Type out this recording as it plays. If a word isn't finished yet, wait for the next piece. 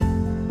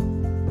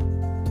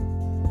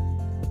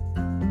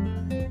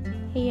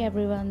Hey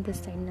everyone,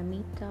 this is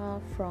Namita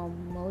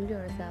from Mold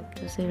Yourself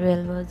to See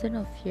Real Version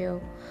of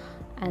You.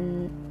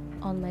 And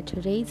on my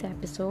today's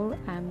episode,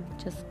 I'm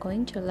just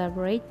going to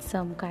elaborate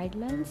some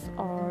guidelines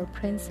or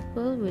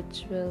principle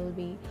which will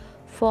be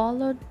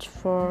followed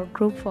for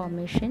group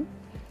formation.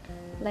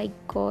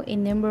 A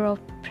number of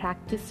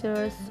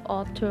practitioners,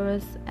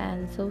 authors,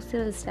 and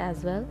socialists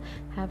as well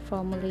have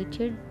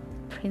formulated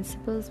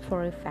principles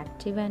for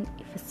effective and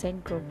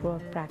efficient group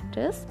work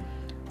practice.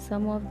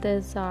 Some of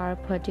these are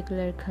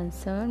particularly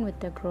concerned with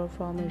the group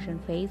formation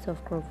phase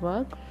of group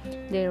work.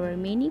 There are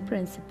many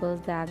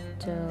principles that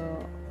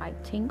I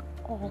think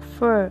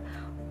offer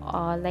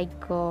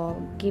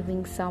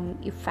giving some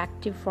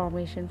effective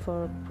formation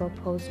for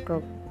proposed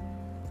group.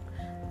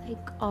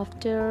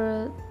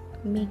 After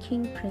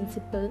making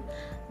principle,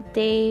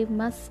 they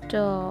must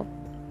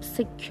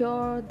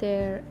secure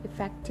their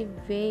effective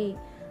way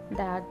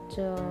that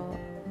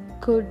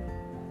could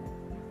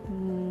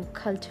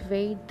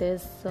cultivate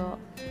this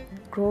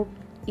group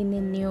in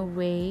a new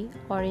way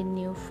or in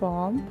new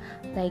form.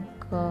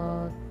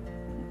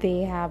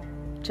 They have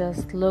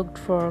just looked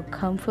for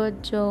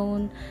comfort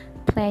zone,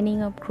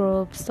 planning of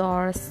groups,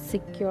 or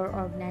secure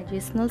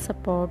organizational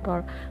support,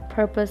 or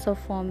purpose of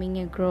forming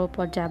a group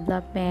or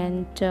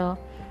development,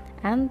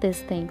 and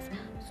these things.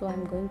 So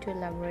I'm going to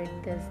elaborate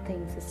these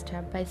things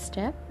step by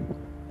step.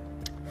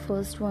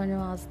 First one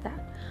was that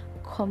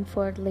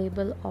comfort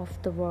level of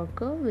the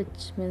worker,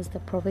 which means the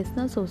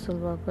professional social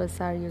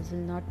workers are usually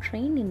not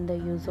trained in the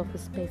use of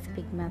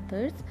specific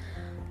methods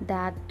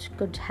that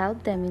could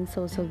help them in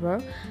social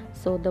work.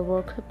 So the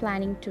worker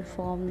planning to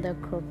form the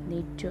group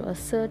need to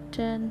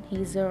ascertain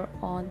his or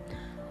own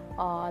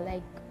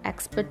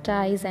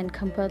expertise and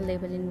comfort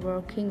level in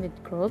working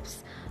with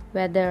groups,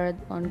 whether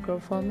on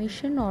group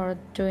formation or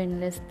to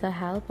enlist the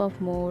help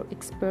of more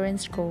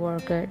experienced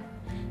co-worker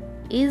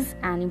is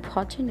an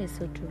important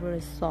issue to be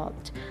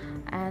resolved,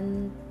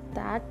 and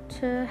that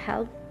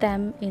helped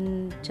them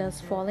in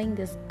just following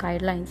these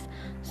guidelines.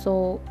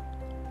 So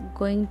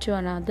going to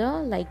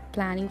another,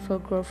 planning for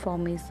group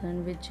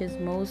formation, which is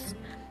most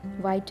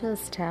vital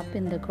step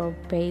in the group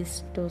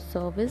based to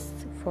service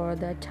for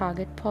the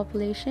target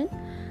population.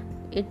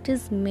 It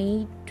is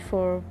made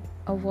for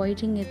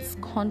avoiding its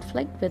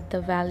conflict with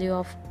the value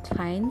of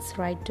clients'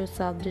 right to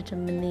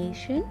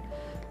self-determination,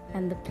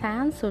 and the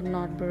plan should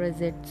not be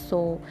rigid.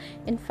 So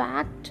in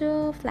fact,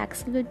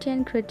 flexibility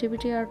and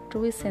creativity are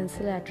two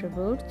essential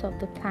attributes of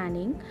the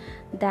planning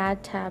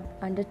that have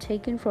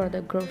undertaken for the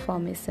group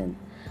formation.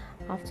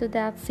 After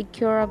that,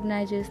 secure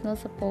organizational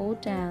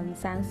support and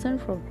sanction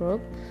for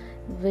group,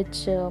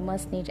 which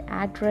must need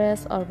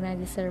address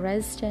organizational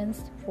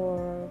resistance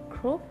for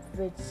group,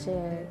 which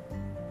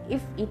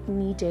if it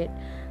needed,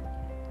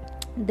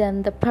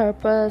 then the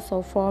purpose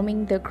of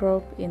forming the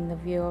group in the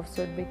view of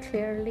should be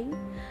clearly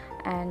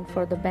and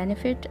for the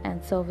benefit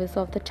and service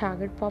of the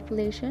target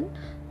population,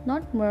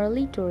 not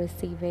merely to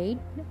receive aid,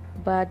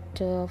 but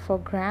for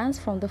grants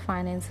from the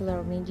financial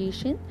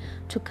organization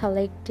to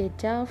collect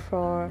data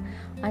for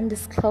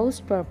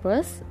undisclosed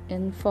purpose,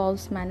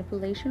 involves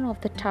manipulation of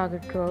the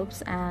target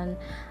groups and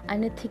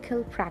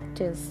unethical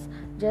practice,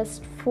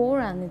 just for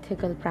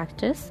unethical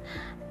practice.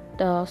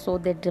 So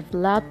they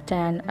developed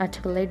and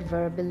articulate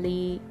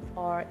verbally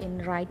or in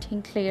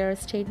writing clear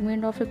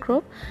statement of a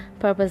group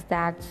purpose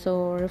that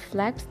so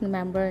reflects the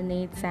member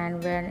needs,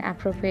 and when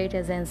appropriate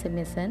agency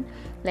mission,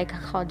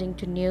 according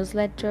to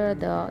newsletter,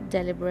 the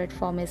deliberate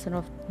formation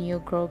of new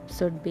groups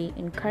should be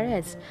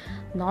encouraged,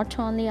 not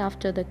only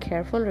after the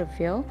careful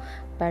review,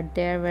 but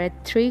there were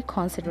three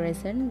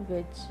considerations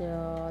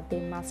which they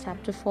must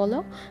have to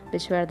follow,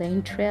 which were the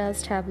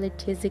interest,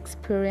 abilities,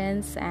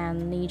 experience,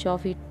 and needs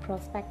of its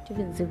prospective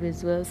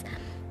individuals.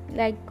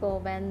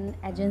 When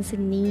agency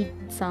need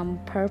some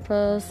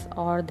purpose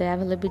or the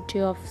availability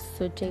of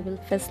suitable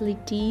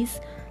facilities,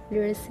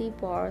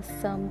 leadership, or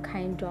some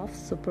kind of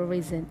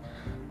supervision.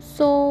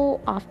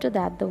 So after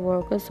that, the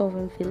workers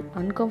often feel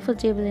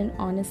uncomfortable in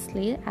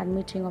honestly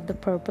admitting of the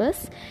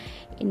purpose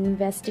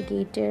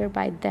investigated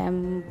by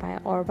them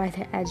by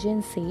the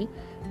agency.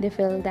 They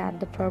feel that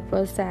the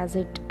purpose as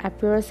it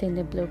appears in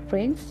the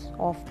blueprints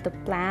of the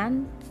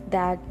plan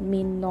that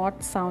may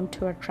not sound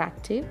too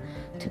attractive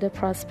to the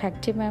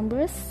prospective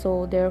members,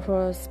 so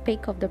therefore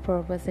speak of the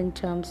purpose in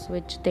terms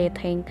which they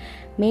think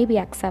may be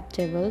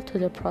acceptable to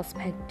the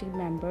prospective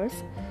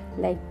members,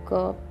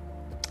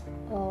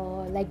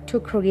 to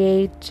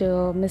create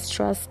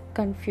mistrust,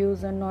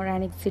 confusion, or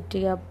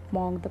anxiety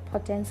among the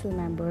potential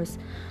members.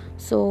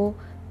 So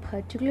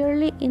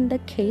particularly in the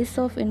case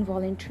of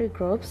involuntary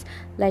groups,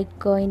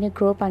 in a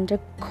group under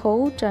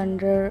court,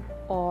 under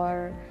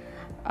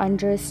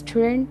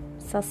student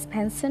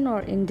suspension,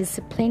 or in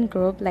discipline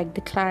group,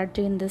 the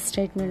clarity in the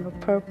statement of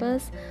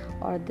purpose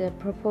or the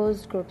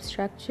proposed group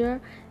structure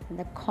and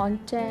the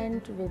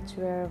content, which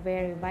were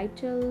very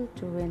vital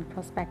to in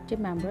prospective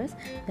members,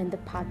 then the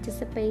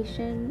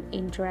participation,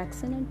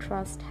 interaction, and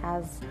trust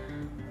has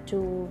to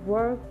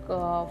work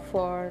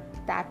for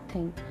that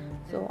thing.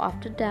 So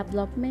after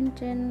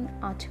development and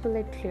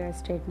articulate clear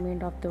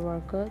statement of the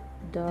worker,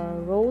 the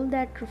role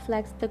that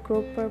reflects the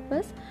group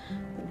purpose,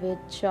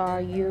 which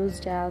are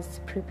used as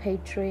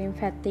preparatory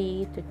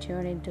empathy to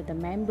tune into the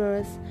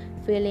members'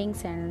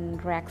 feelings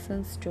and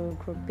reactions to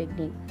group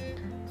beginning.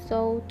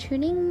 So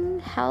tuning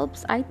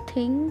helps, I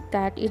think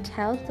that it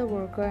helps the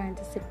worker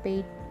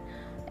anticipate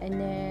in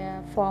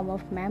a form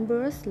of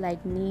members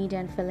like need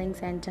and feelings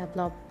and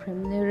develop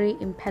preliminary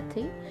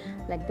empathy,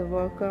 like the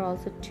worker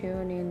also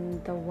tune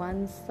in the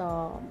ones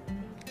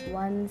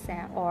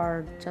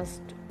or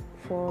just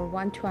for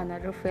one to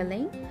another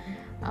feeling,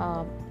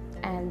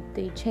 and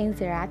they change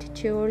their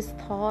attitudes,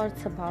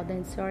 thoughts about the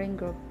ensuing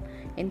group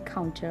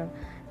encounter.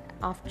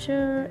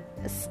 After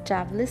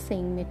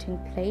establishing meeting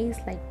place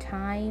like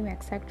time,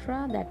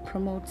 etc., that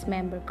promotes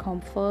member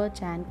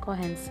comfort and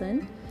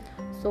cohesion.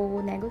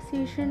 So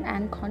negotiation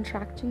and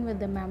contracting with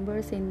the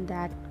members in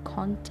that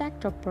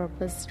contact of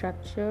purpose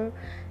structure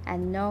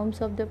and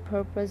norms of the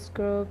purpose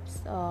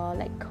groups,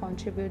 like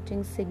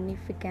contributing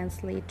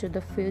significantly to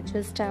the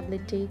future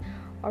stability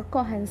or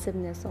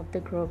cohesiveness of the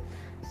group.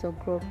 So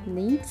group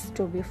needs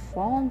to be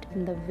formed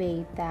in the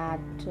way that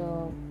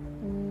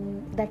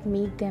that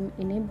make them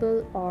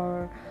enable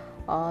or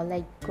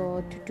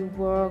to do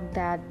work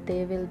that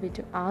they will be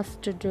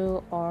asked to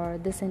do, or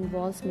this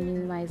involves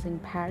minimizing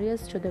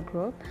barriers to the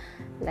group,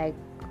 like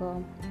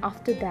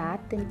after that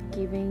then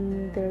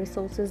giving the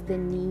resources they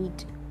need.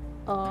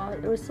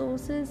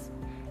 Resources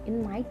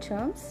in my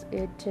terms,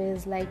 it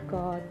is like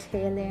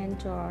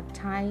talent or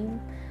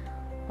time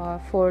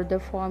for the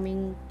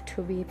forming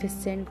to be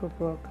efficient group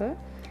worker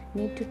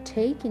need to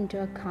take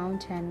into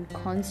account and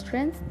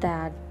constraints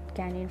that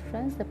can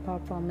influence the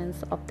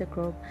performance of the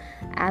group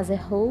as a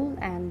whole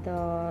and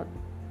the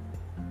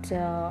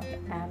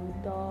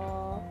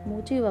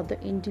motive of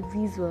the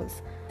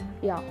individuals.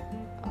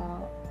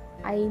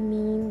 I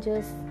mean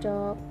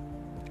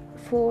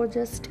for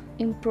just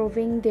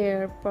improving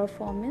their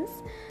performance,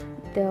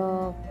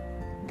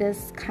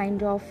 this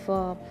kind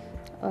of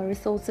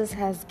resources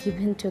has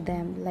given to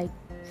them, like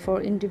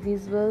for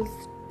individuals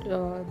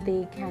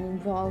they can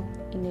involve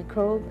in a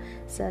group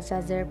such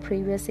as their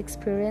previous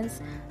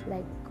experience,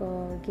 like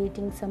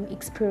getting some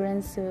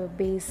experience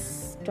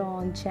based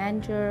on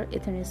gender,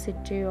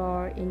 ethnicity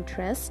or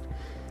interest,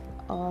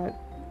 or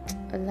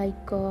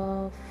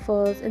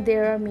first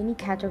there are many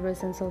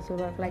categories in social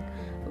work, like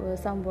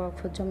some work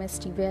for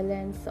domestic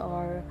violence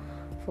or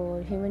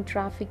for human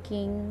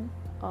trafficking,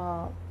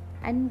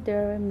 and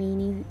there are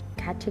many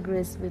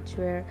categories which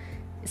were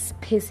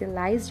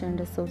specialized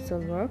under social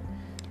work.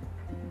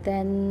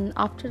 Then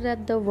after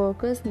that, the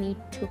workers need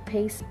to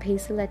pay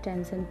special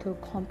attention to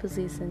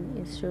composition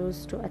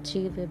issues to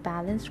achieve a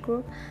balanced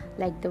group,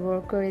 like the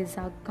worker is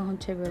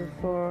accountable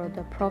for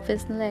the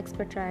professional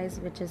expertise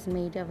which is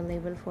made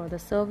available for the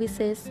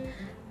services,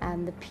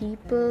 and the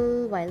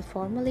people, while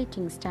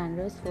formulating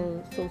standards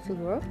for social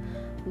work,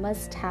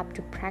 must have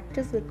to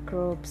practice with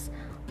groups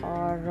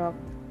or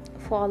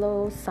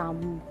follow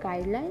some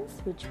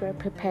guidelines which were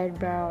prepared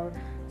by our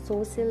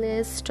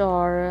socialists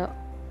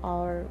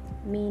or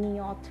many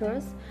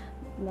authors.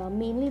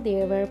 Mainly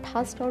they were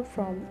passed out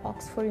from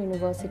Oxford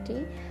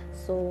University,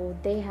 so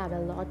they had a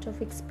lot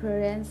of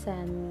experience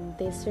and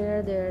they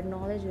share their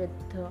knowledge with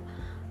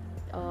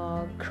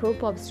a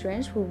group of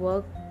students who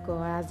work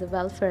as a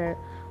welfare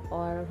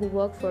or who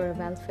work for a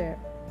welfare.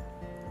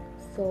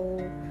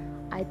 So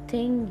I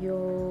think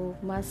you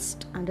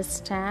must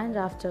understand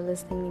after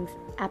listening this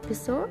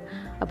episode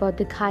about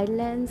the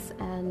guidelines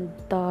and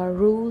the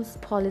rules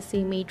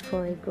policy made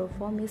for a group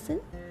formation.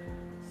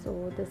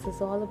 So this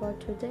is all about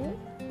today,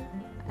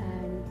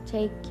 and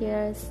take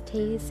care,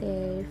 stay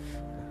safe,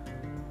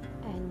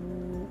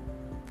 and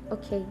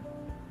okay,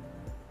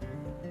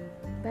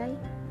 bye.